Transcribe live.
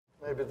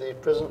Maybe the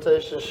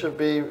presentation should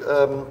be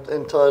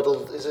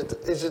entitled, is it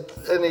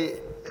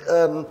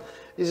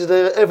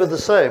ever the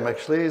same,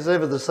 actually? Is it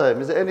ever the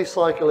same? Is any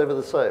cycle ever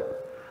the same?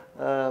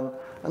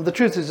 And the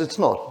truth is it's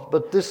not.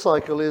 But this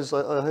cycle is,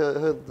 I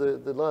heard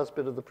the last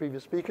bit of the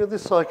previous speaker,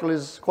 this cycle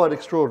is quite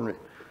extraordinary.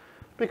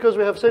 Because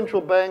we have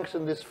central banks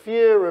and this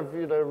fear of,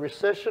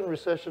 recession.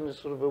 Recession is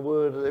sort of a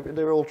word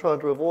they're all trying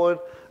to avoid.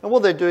 And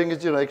what they're doing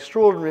is,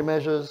 extraordinary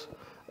measures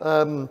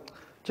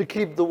to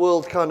keep the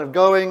world kind of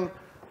going.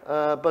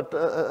 But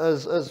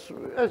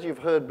as you've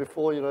heard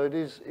before, it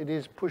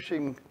is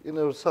pushing,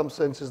 in some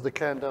senses, the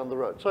can down the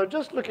road. So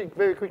just looking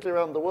very quickly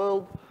around the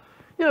world,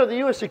 the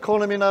US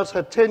economy now has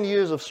had 10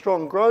 years of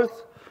strong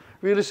growth,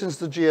 really since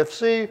the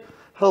GFC,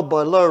 held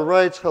by low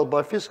rates, held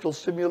by fiscal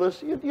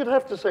stimulus. You'd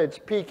have to say it's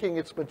peaking,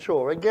 it's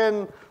mature.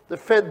 Again, the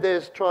Fed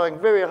there's trying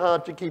very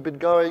hard to keep it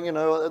going.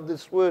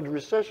 This word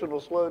recession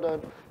or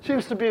slowdown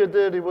seems to be a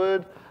dirty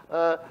word.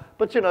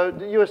 But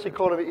the US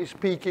economy is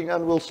peaking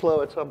and will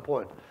slow at some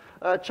point.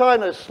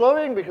 China is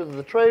slowing because of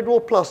the trade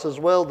war, plus as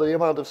well the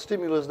amount of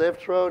stimulus they've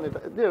thrown.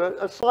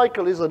 A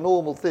cycle is a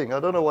normal thing. I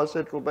don't know why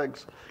central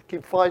banks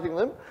keep fighting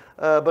them,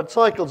 but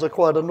cycles are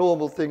quite a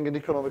normal thing in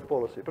economic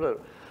policy.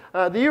 But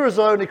the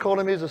Eurozone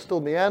economies are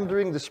still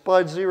meandering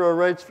despite zero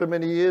rates for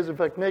many years, in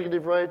fact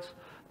negative rates,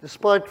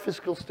 despite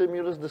fiscal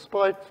stimulus,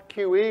 despite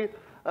QE,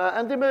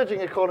 and the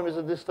emerging economies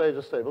at this stage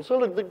are stable. So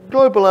look, the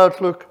global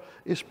outlook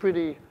is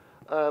pretty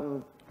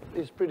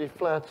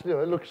flat.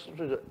 It looks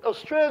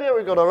Australia,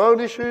 we've got our own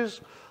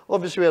issues.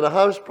 Obviously, we had a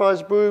house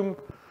price boom.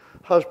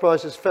 House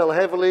prices fell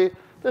heavily.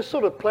 They're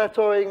sort of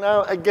plateauing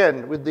now,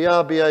 again, with the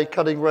RBA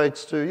cutting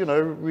rates to,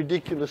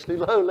 ridiculously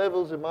low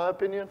levels, in my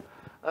opinion.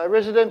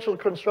 Residential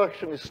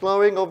construction is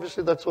slowing.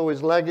 Obviously, that's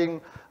always lagging.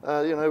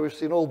 We've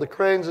seen all the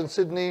cranes in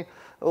Sydney.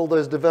 All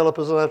those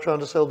developers are now trying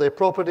to sell their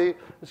property.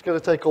 It's going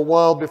to take a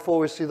while before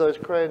we see those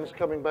cranes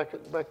coming back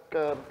at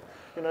the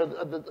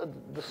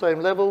same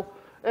level.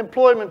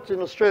 Employment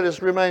in Australia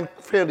has remained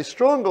fairly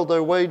strong,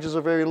 although wages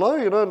are very low,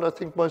 and I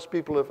think most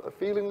people are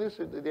feeling this,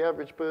 the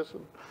average person.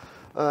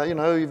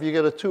 If you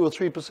get a 2 or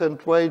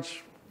 3%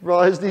 wage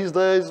rise these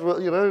days, well,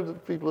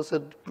 people have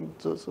said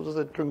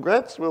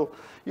congrats. Well,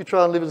 you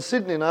try and live in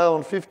Sydney now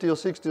on 50 or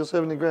 60 or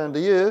 70 grand a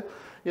year,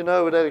 with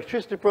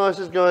electricity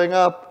prices going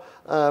up,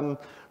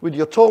 with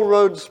your toll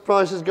roads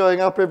prices going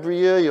up every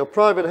year, your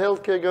private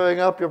healthcare going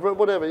up,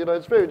 whatever,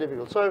 it's very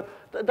difficult. So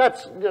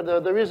that's,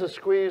 there is a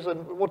squeeze,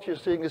 and what you're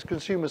seeing is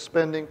consumer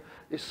spending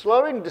is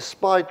slowing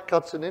despite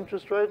cuts in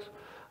interest rates.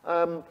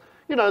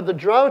 The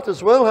drought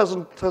as well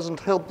hasn't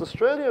helped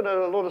Australia.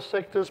 A lot of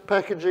sectors,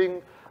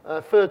 packaging,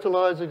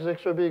 fertilizers,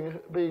 etc.,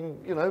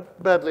 being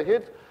badly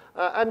hit.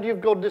 And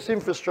you've got this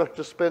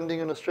infrastructure spending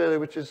in Australia,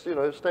 which is,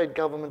 state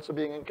governments are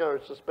being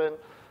encouraged to spend.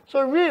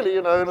 So really,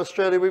 in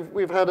Australia,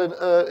 we've had an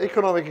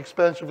economic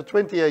expansion for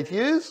 28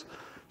 years,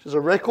 which is a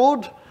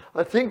record,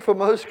 I think, for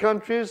most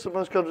countries. So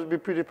most countries would be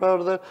pretty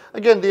proud of that.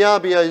 Again, the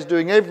RBA is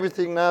doing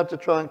everything now to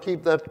try and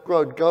keep that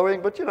growth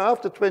going. But,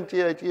 after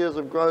 28 years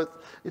of growth,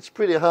 it's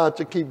pretty hard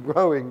to keep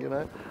growing,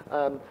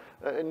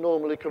 in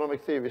normal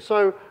economic theory.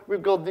 So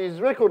we've got these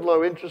record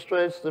low interest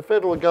rates. The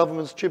federal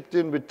government's chipped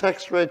in with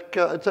tax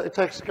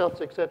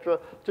cuts, etc.,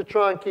 to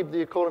try and keep the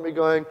economy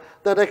going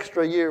that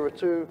extra year or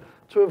two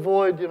to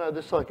avoid,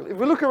 this cycle. If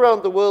we look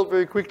around the world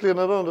very quickly, and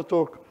I don't want to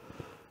talk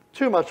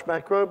too much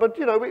macro, but,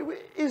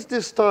 is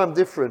this time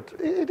different?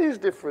 It is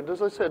different,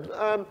 as I said.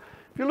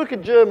 If you look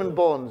at German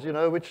bonds,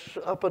 which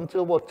up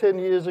until, 10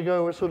 years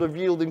ago were sort of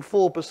yielding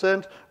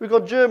 4%, we've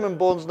got German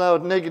bonds now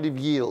at negative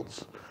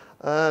yields.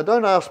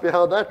 Don't ask me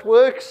how that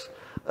works.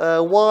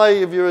 Why,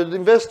 if you're an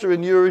investor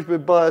in Europe, you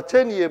would buy a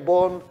 10-year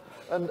bond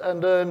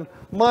and earn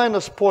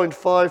minus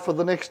 0.5 for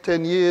the next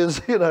 10 years,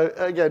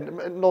 again,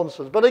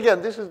 nonsense. But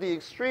again, this is the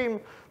extreme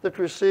that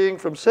we're seeing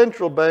from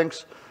central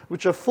banks,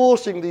 which are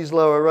forcing these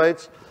lower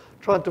rates,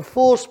 trying to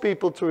force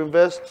people to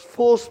invest,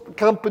 force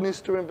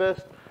companies to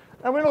invest,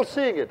 and we're not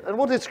seeing it. And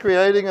what it's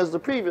creating, as the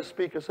previous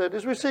speaker said,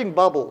 is we're seeing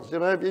bubbles.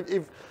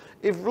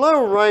 If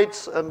low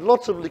rates and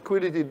lots of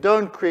liquidity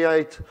don't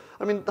create,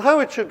 how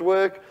it should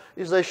work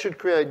is they should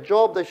create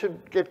jobs, they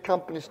should get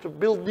companies to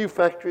build new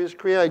factories,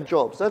 create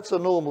jobs. That's a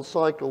normal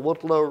cycle,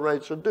 what lower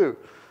rates should do.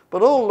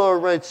 But all lower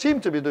rates seem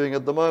to be doing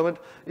at the moment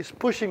is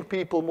pushing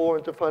people more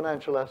into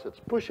financial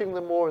assets, pushing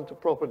them more into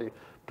property,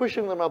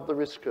 pushing them up the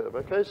risk curve,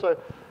 okay? So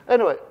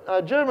anyway,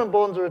 German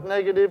bonds are at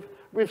negative.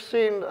 We've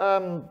seen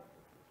the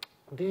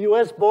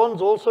US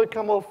bonds also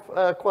come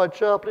off quite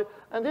sharply.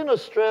 And in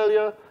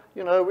Australia,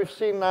 we've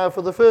seen now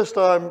for the first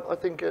time, I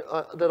think,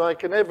 that I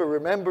can ever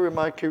remember in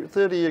my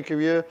 30-year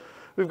career,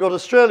 we've got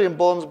Australian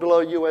bonds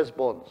below US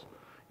bonds.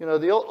 The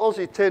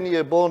Aussie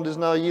 10-year bond is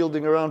now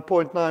yielding around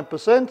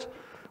 0.9%,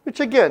 which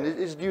again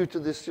is due to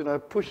this,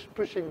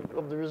 pushing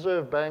of the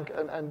Reserve Bank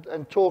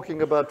and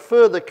talking about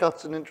further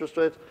cuts in interest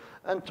rates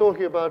and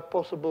talking about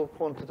possible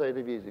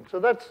quantitative easing. So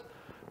that's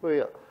where we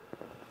are.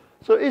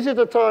 So is it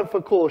a time for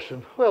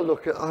caution? Well,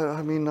 look,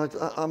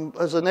 I'm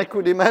as an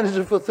equity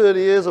manager for 30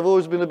 years, I've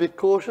always been a bit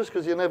cautious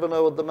because you never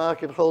know what the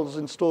market holds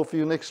in store for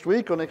you next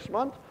week or next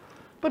month.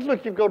 But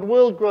look, you've got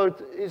world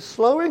growth is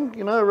slowing,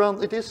 you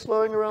know, it is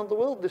slowing around the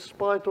world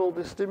despite all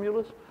this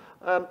stimulus.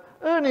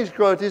 Earnings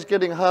growth is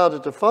getting harder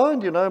to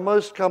find, you know.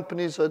 Most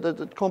companies,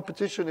 the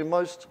competition in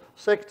most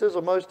sectors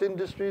or most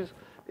industries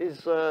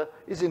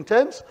is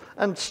intense.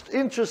 And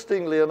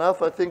interestingly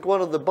enough, I think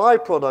one of the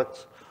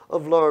byproducts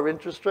of lower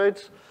interest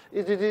rates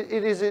is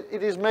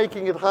it is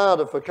making it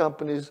harder for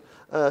companies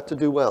to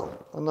do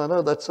well. And I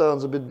know that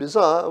sounds a bit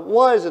bizarre.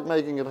 Why is it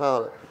making it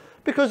harder?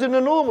 Because in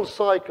a normal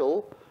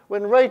cycle,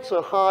 when rates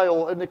are high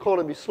or an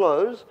economy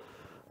slows,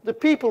 the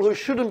people who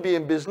shouldn't be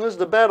in business,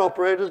 the bad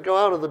operators, go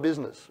out of the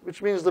business,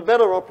 which means the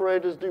better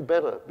operators do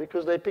better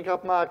because they pick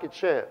up market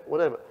share,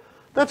 whatever.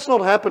 That's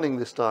not happening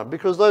this time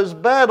because those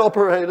bad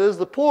operators,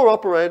 the poor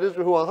operators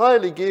who are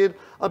highly geared,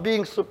 are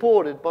being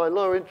supported by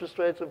lower interest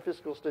rates and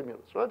fiscal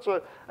stimulus, right?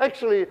 So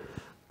actually,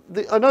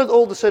 I know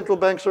all the central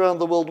banks around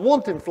the world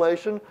want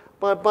inflation,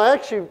 but by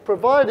actually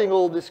providing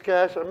all this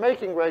cash and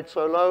making rates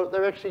so low,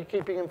 they're actually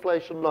keeping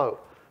inflation low.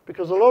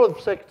 Because a lot of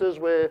sectors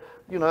where,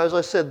 you know, as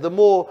I said, the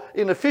more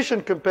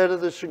inefficient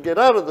competitors should get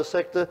out of the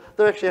sector,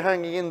 they're actually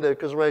hanging in there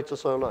because rates are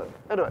so low.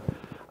 Anyway,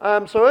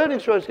 so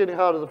earnings growth is getting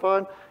harder to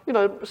find. You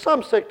know,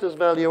 some sectors'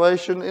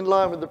 valuation, in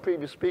line with the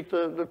previous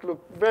speaker,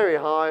 look very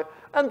high,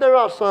 and there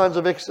are signs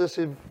of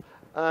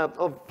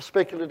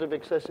speculative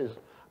excesses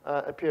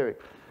appearing.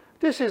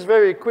 This is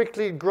very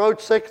quickly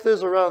growth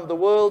sectors around the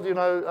world, you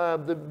know,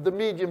 the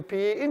median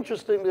PE.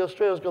 Interestingly,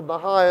 Australia's got the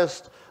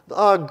highest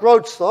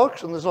growth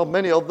stocks, and there's not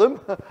many of them,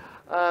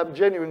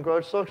 genuine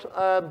growth stocks.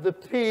 The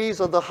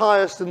PEs are the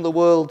highest in the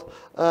world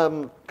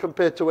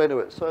compared to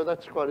anywhere, so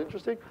that's quite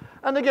interesting.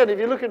 And again, if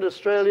you look at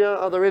Australia,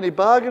 are there any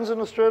bargains in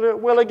Australia?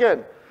 Well,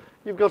 again,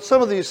 you've got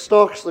some of these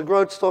stocks, the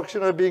growth stocks, you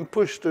know, being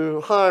pushed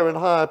to higher and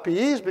higher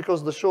PEs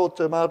because the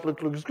short-term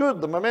outlook looks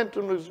good, the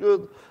momentum looks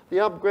good, the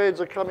upgrades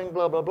are coming,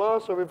 blah, blah, blah.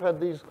 So we've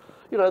had these,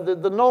 you know,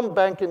 the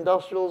non-bank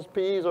industrials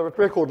PEs are at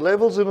record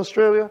levels in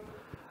Australia.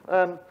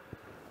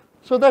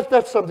 So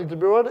that's something to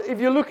be aware of. If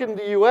you look in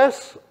the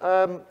US,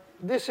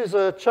 this is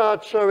a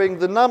chart showing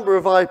the number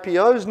of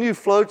IPOs, new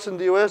floats in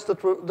the US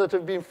that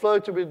have been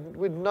floated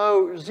with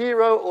no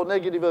zero or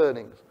negative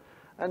earnings.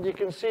 And you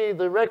can see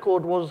the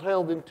record was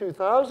held in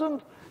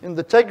 2000 in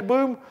the tech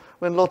boom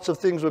when lots of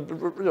things were,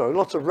 you know,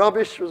 lots of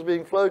rubbish was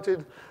being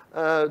floated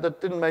that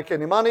didn't make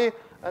any money.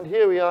 And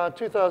here we are,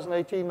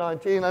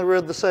 2018-19, and we're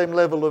at the same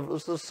level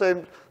of the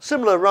same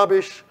similar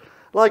rubbish,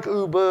 like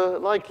Uber,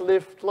 like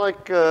Lyft,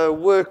 like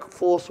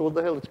Workforce, or what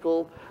the hell it's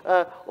called.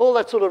 All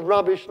that sort of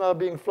rubbish now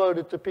being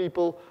floated to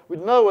people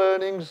with no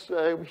earnings,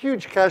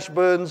 huge cash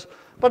burns,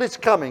 but it's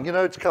coming, you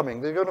know, it's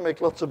coming. They're going to make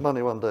lots of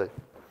money one day,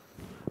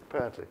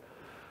 apparently.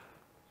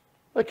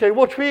 Okay,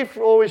 what we've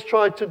always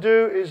tried to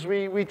do is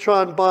we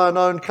try and buy and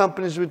own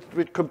companies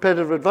with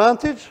competitive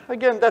advantage.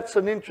 Again, that's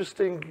an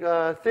interesting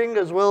thing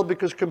as well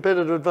because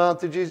competitive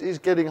advantage is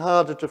getting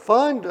harder to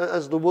find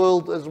as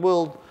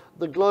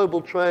the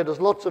global trade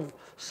has lots of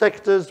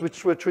sectors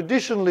which were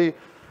traditionally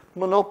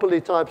monopoly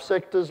type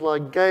sectors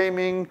like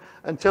gaming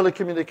and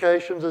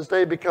telecommunications. As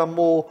they become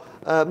more,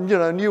 you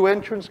know, new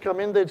entrants come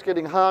in there, it's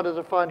getting harder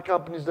to find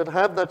companies that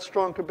have that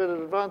strong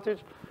competitive advantage.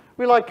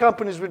 We like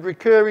companies with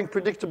recurring,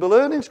 predictable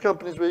earnings,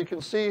 companies where you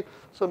can see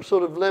some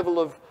sort of level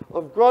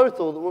of growth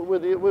or where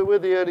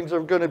the earnings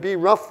are going to be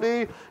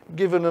roughly,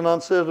 given an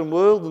uncertain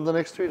world in the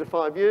next 3 to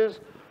 5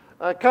 years.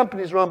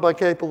 Companies run by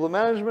capable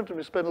management, and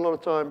we spend a lot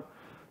of time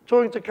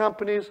talking to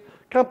companies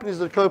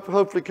that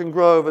hopefully can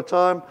grow over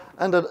time,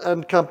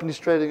 and companies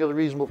trading at a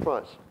reasonable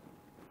price.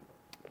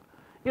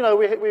 You know,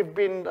 we've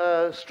been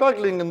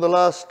struggling in the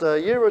last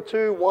year or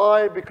two.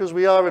 Why? Because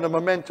we are in a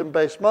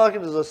momentum-based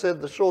market. As I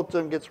said, the short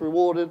term gets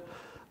rewarded,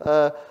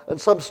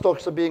 and some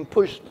stocks are being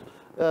pushed,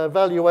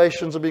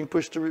 valuations are being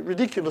pushed to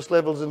ridiculous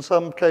levels in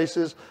some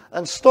cases,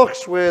 and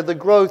stocks where the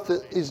growth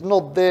is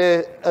not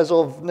there as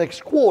of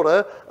next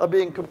quarter are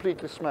being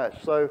completely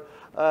smashed. So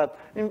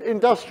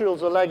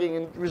industrials are lagging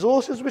in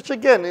resources, which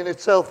again in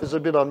itself is a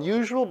bit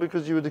unusual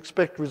because you would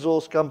expect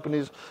resource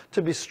companies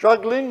to be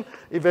struggling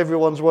if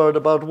everyone's worried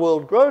about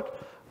world growth.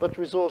 But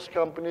resource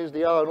companies,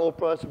 the iron ore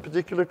price in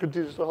particular,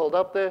 continues to hold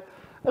up there.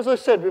 As I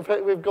said,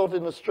 we've got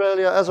in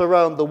Australia, as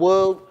around the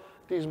world,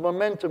 these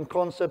momentum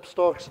concept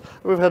stocks.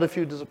 We've had a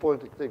few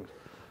disappointing things.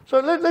 So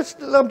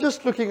I'm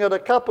just looking at a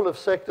couple of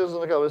sectors.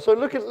 So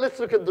let's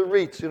look at the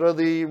REITs, you know,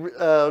 the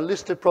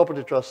listed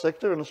property trust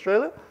sector in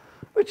Australia,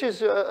 which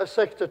is a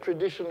sector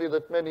traditionally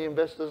that many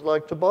investors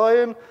like to buy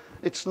in.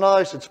 It's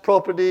nice, it's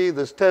property,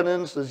 there's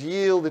tenants, there's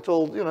yield, it's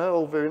all, you know,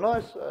 all very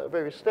nice,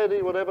 very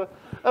steady, whatever.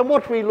 And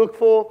what we look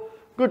for,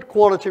 good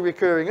quality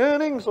recurring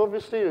earnings,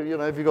 obviously. You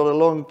know, if you've got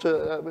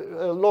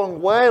a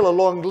long WALE, a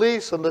long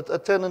lease, and a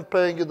tenant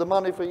paying you the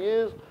money for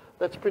years,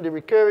 that's pretty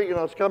recurring, you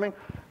know, it's coming.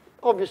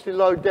 Obviously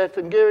low debt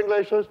and gearing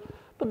ratios.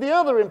 But the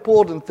other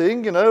important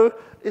thing, you know,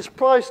 is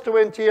price to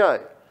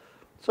NTA.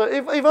 So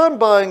if I'm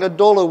buying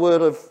 $1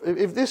 worth of,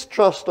 if this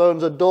trust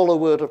owns $1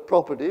 worth of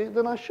property,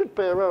 then I should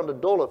pay around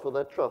 $1 for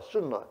that trust,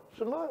 shouldn't I?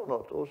 Shouldn't I or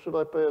not? Or should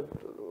I pay,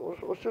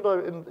 or should I,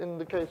 in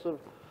the case of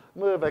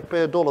Mirvac,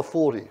 pay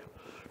 $1.40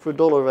 for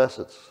 $1 of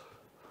assets?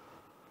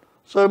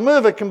 So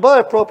Merva can buy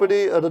a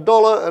property at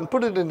 $1 and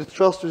put it in its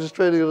trust, which is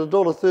trading at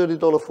 $1.30,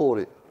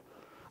 $1.40.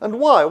 And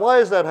why? Why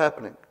is that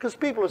happening? Because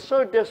people are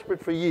so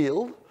desperate for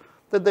yield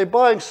that they're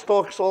buying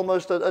stocks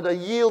almost at a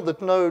yield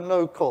that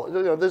no cost.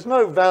 You know, there's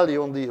no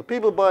value on the yield.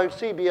 People are buying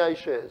CBA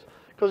shares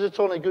because it's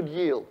on a good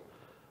yield.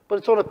 But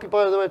it's on a,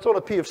 by the way, it's on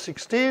a P of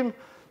 16.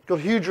 It's got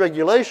huge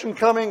regulation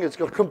coming. It's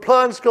got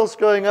compliance costs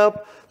going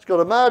up. It's got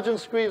a margin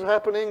squeeze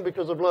happening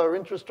because of lower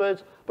interest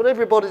rates. But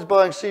everybody's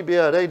buying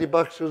CBA at $80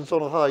 because it's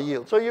on a high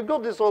yield. So you've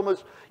got this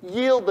almost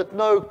yield at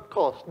no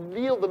cost,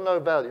 yield at no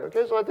value.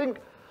 Okay, so I think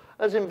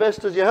as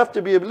investors, you have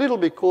to be a little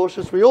bit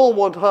cautious. We all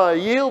want higher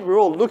yield. We're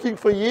all looking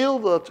for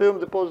yield. Our term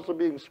deposits are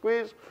being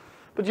squeezed.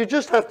 But you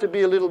just have to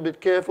be a little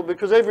bit careful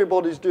because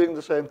everybody's doing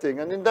the same thing.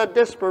 And in that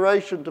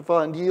desperation to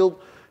find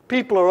yield,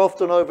 people are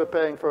often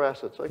overpaying for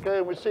assets. Okay,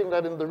 and we're seeing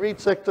that in the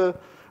REIT sector.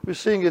 We're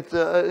seeing it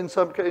in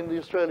the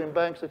Australian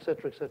banks, et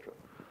cetera, et cetera.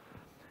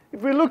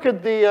 If we look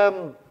at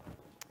the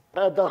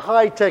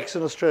high techs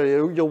in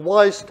Australia, your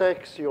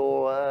WiseTechs,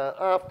 your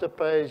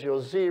Afterpays, your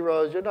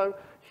Zeros, you know,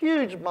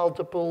 huge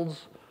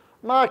multiples.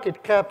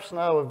 Market caps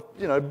now of,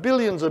 you know,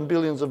 billions and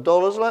billions of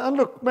dollars. And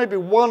look, maybe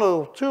one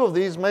or two of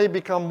these may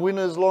become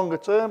winners longer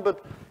term,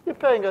 but you're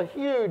paying a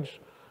huge,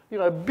 you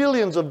know,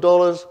 billions of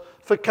dollars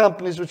for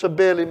companies which are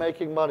barely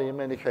making money in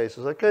many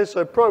cases. Okay,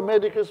 so Pro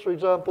Medicus, for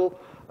example,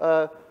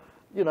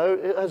 you know,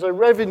 it has a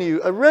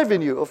revenue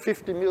of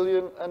 50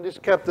 million and is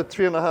capped at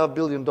 $3.5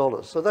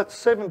 billion. So that's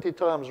 70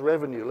 times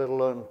revenue, let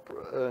alone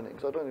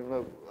earnings. I don't even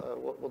know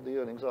what the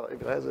earnings are,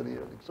 if it has any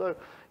earnings. So,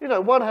 you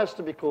know, one has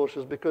to be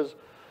cautious because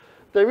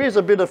there is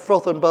a bit of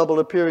froth and bubble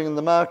appearing in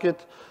the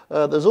market.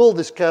 There's all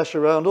this cash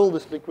around, all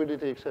this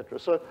liquidity, etc.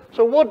 So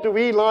what do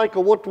we like,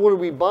 or what are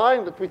we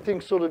buying that we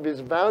think sort of is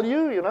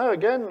value? You know,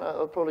 again,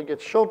 I'll probably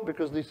get shot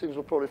because these things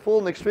will probably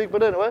fall next week.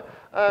 But anyway,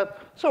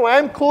 so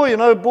Amcor, you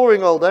know,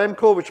 boring old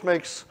Amcor, which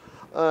makes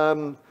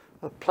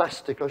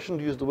plastic. I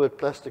shouldn't use the word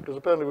plastic because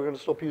apparently we're going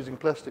to stop using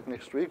plastic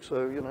next week.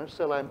 So, you know,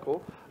 sell Amcor.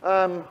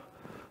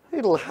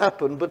 It'll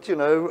happen, but, you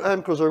know,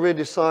 Amcor's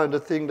already signed a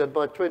thing that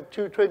by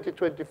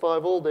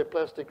 2025, all their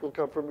plastic will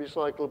come from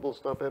recyclable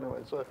stuff anyway.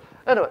 So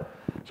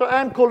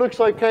Amcor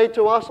looks okay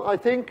to us, I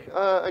think.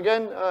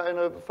 Again,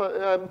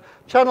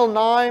 Channel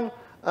 9,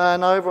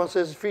 now everyone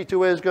says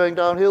free-to-air is going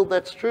downhill.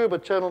 That's true,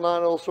 but Channel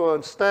 9 also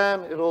owns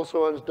Stan. It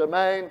also owns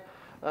Domain.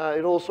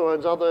 It also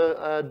owns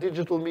other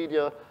digital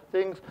media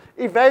things.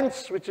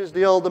 Events, which is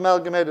the old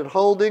Amalgamated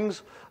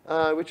Holdings,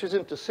 which is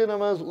into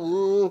cinemas.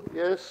 Ooh,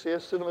 yes,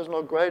 cinema's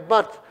not great,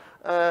 but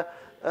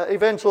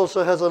Events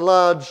also has a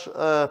large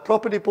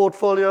property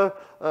portfolio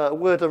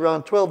worth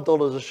around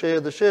 $12 a share.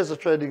 The shares are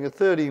trading at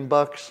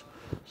 $13.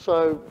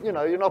 So, you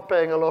know, you're not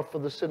paying a lot for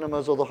the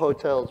cinemas or the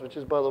hotels, which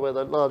is, by the way,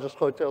 the largest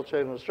hotel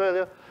chain in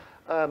Australia.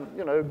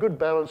 You know, good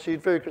balance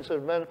sheet, very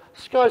conservative manner.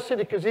 Sky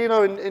City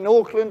Casino in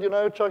Auckland, you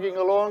know, chugging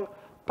along.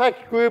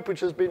 Pact Group, which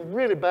has been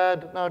really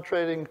bad, now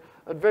trading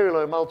at very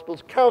low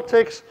multiples.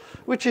 Caltex,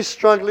 which is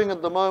struggling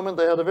at the moment.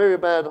 They had a very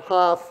bad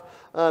half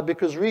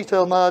because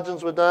retail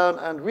margins were down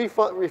and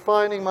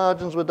refining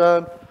margins were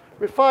down.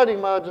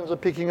 Refining margins are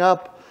picking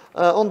up.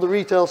 On the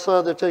retail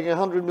side, they're taking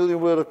 $100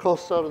 million worth of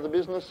costs out of the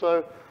business.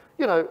 So,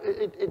 you know,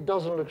 it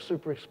doesn't look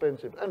super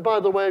expensive. And by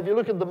the way, if you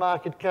look at the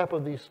market cap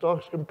of these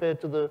stocks compared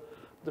to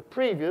the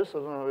previous, I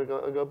don't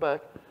know, I go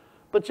back,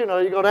 but you know,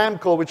 you got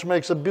Amcor, which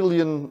makes $1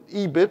 billion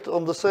EBIT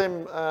on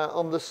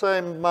the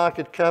same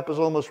market cap as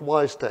almost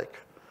WiseTech,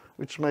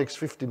 which makes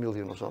 50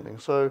 million or something.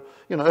 So,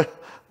 you know,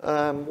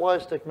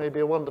 WiseTech may be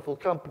a wonderful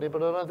company,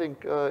 but I don't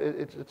think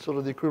it's sort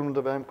of the equivalent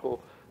of Amcor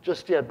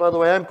just yet. By the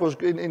way, Amcor's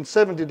in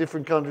 70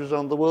 different countries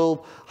around the world,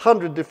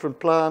 100 different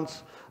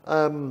plants.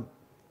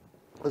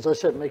 As I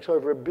said, makes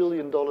over $1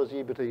 billion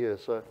EBIT a year.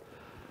 So,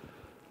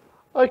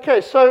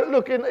 okay, so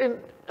look,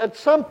 at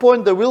some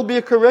point there will be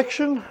a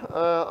correction.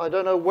 I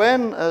don't know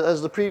when.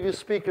 As the previous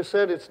speaker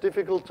said, it's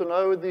difficult to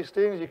know with these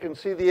things. You can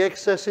see the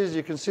excesses,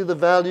 you can see the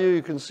value,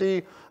 you can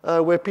see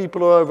where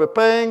people are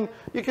overpaying.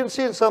 You can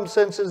see in some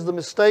senses the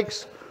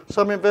mistakes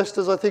some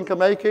investors, I think, are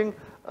making,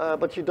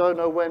 but you don't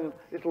know when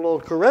it'll all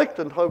correct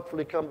and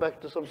hopefully come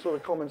back to some sort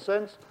of common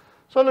sense.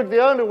 So look,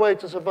 the only way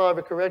to survive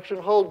a correction,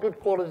 hold good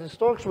quality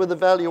stocks where the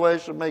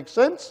valuation makes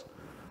sense.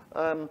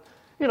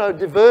 You know,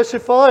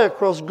 diversify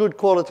across good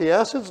quality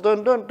assets.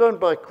 Don't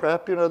buy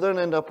crap. You know, don't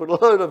end up with a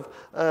load of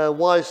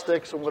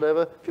WiseTechs and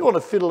whatever. If you want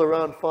to fiddle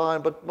around,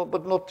 fine,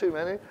 but not too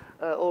many.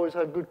 Always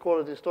have good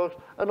quality stocks,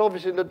 and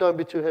obviously don't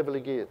be too heavily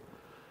geared.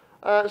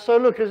 So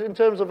look, in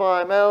terms of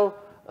IML,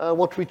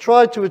 what we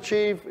try to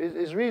achieve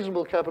is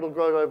reasonable capital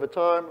growth over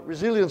time,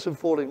 resilience in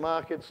falling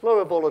markets,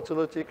 lower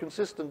volatility,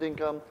 consistent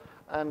income,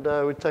 and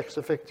with tax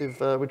effective,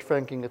 with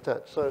franking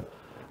attached. So.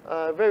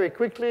 Very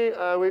quickly,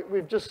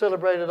 we've just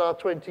celebrated our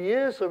 20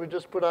 years, so we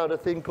just put out a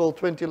thing called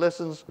 20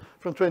 Lessons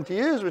from 20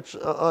 Years, which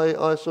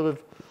I sort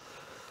of,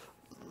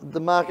 the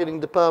marketing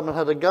department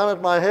had a gun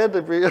at my head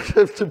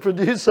to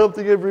produce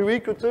something every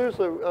week or two,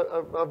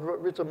 so I've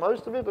written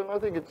most of it, and I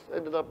think it's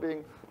ended up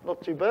being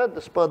not too bad,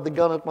 despite the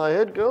gun at my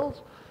head,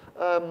 girls.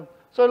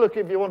 So look,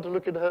 if you want to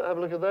have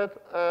a look at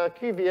that,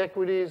 QV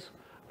equities,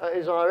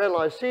 is our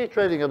LIC,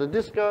 trading at a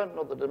discount,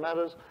 not that it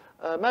matters.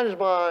 Managed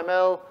by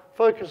IML,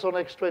 focus on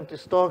X20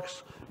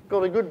 stocks,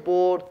 got a good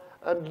board,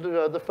 and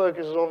the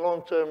focus is on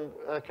long-term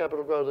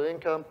capital growth and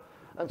income.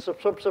 And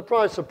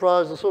surprise,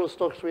 surprise, the sort of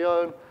stocks we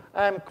own,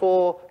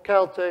 Amcor,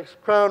 Caltex,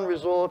 Crown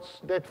Resorts,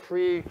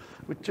 debt-free,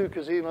 with 2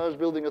 casinos,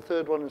 building a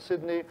 3rd one in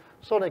Sydney,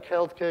 Sonic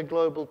Healthcare,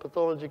 global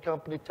pathology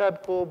company,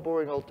 Tabcorp,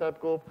 boring old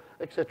Tabcorp,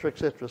 et cetera, et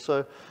cetera.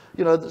 So,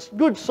 you know, there's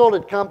good,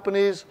 solid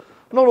companies,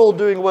 not all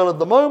doing well at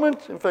the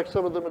moment. In fact,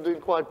 some of them are doing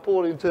quite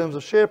poorly in terms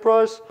of share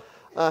price.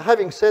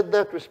 Having said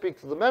that, we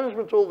speak to the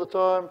management all the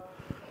time.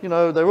 You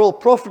know, they're all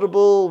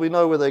profitable. We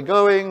know where they're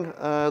going.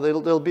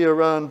 They'll be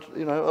around,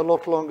 you know, a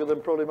lot longer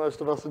than probably most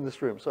of us in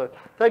this room. So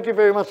thank you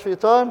very much for your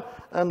time,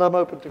 and I'm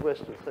open to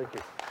questions. Thank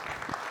you.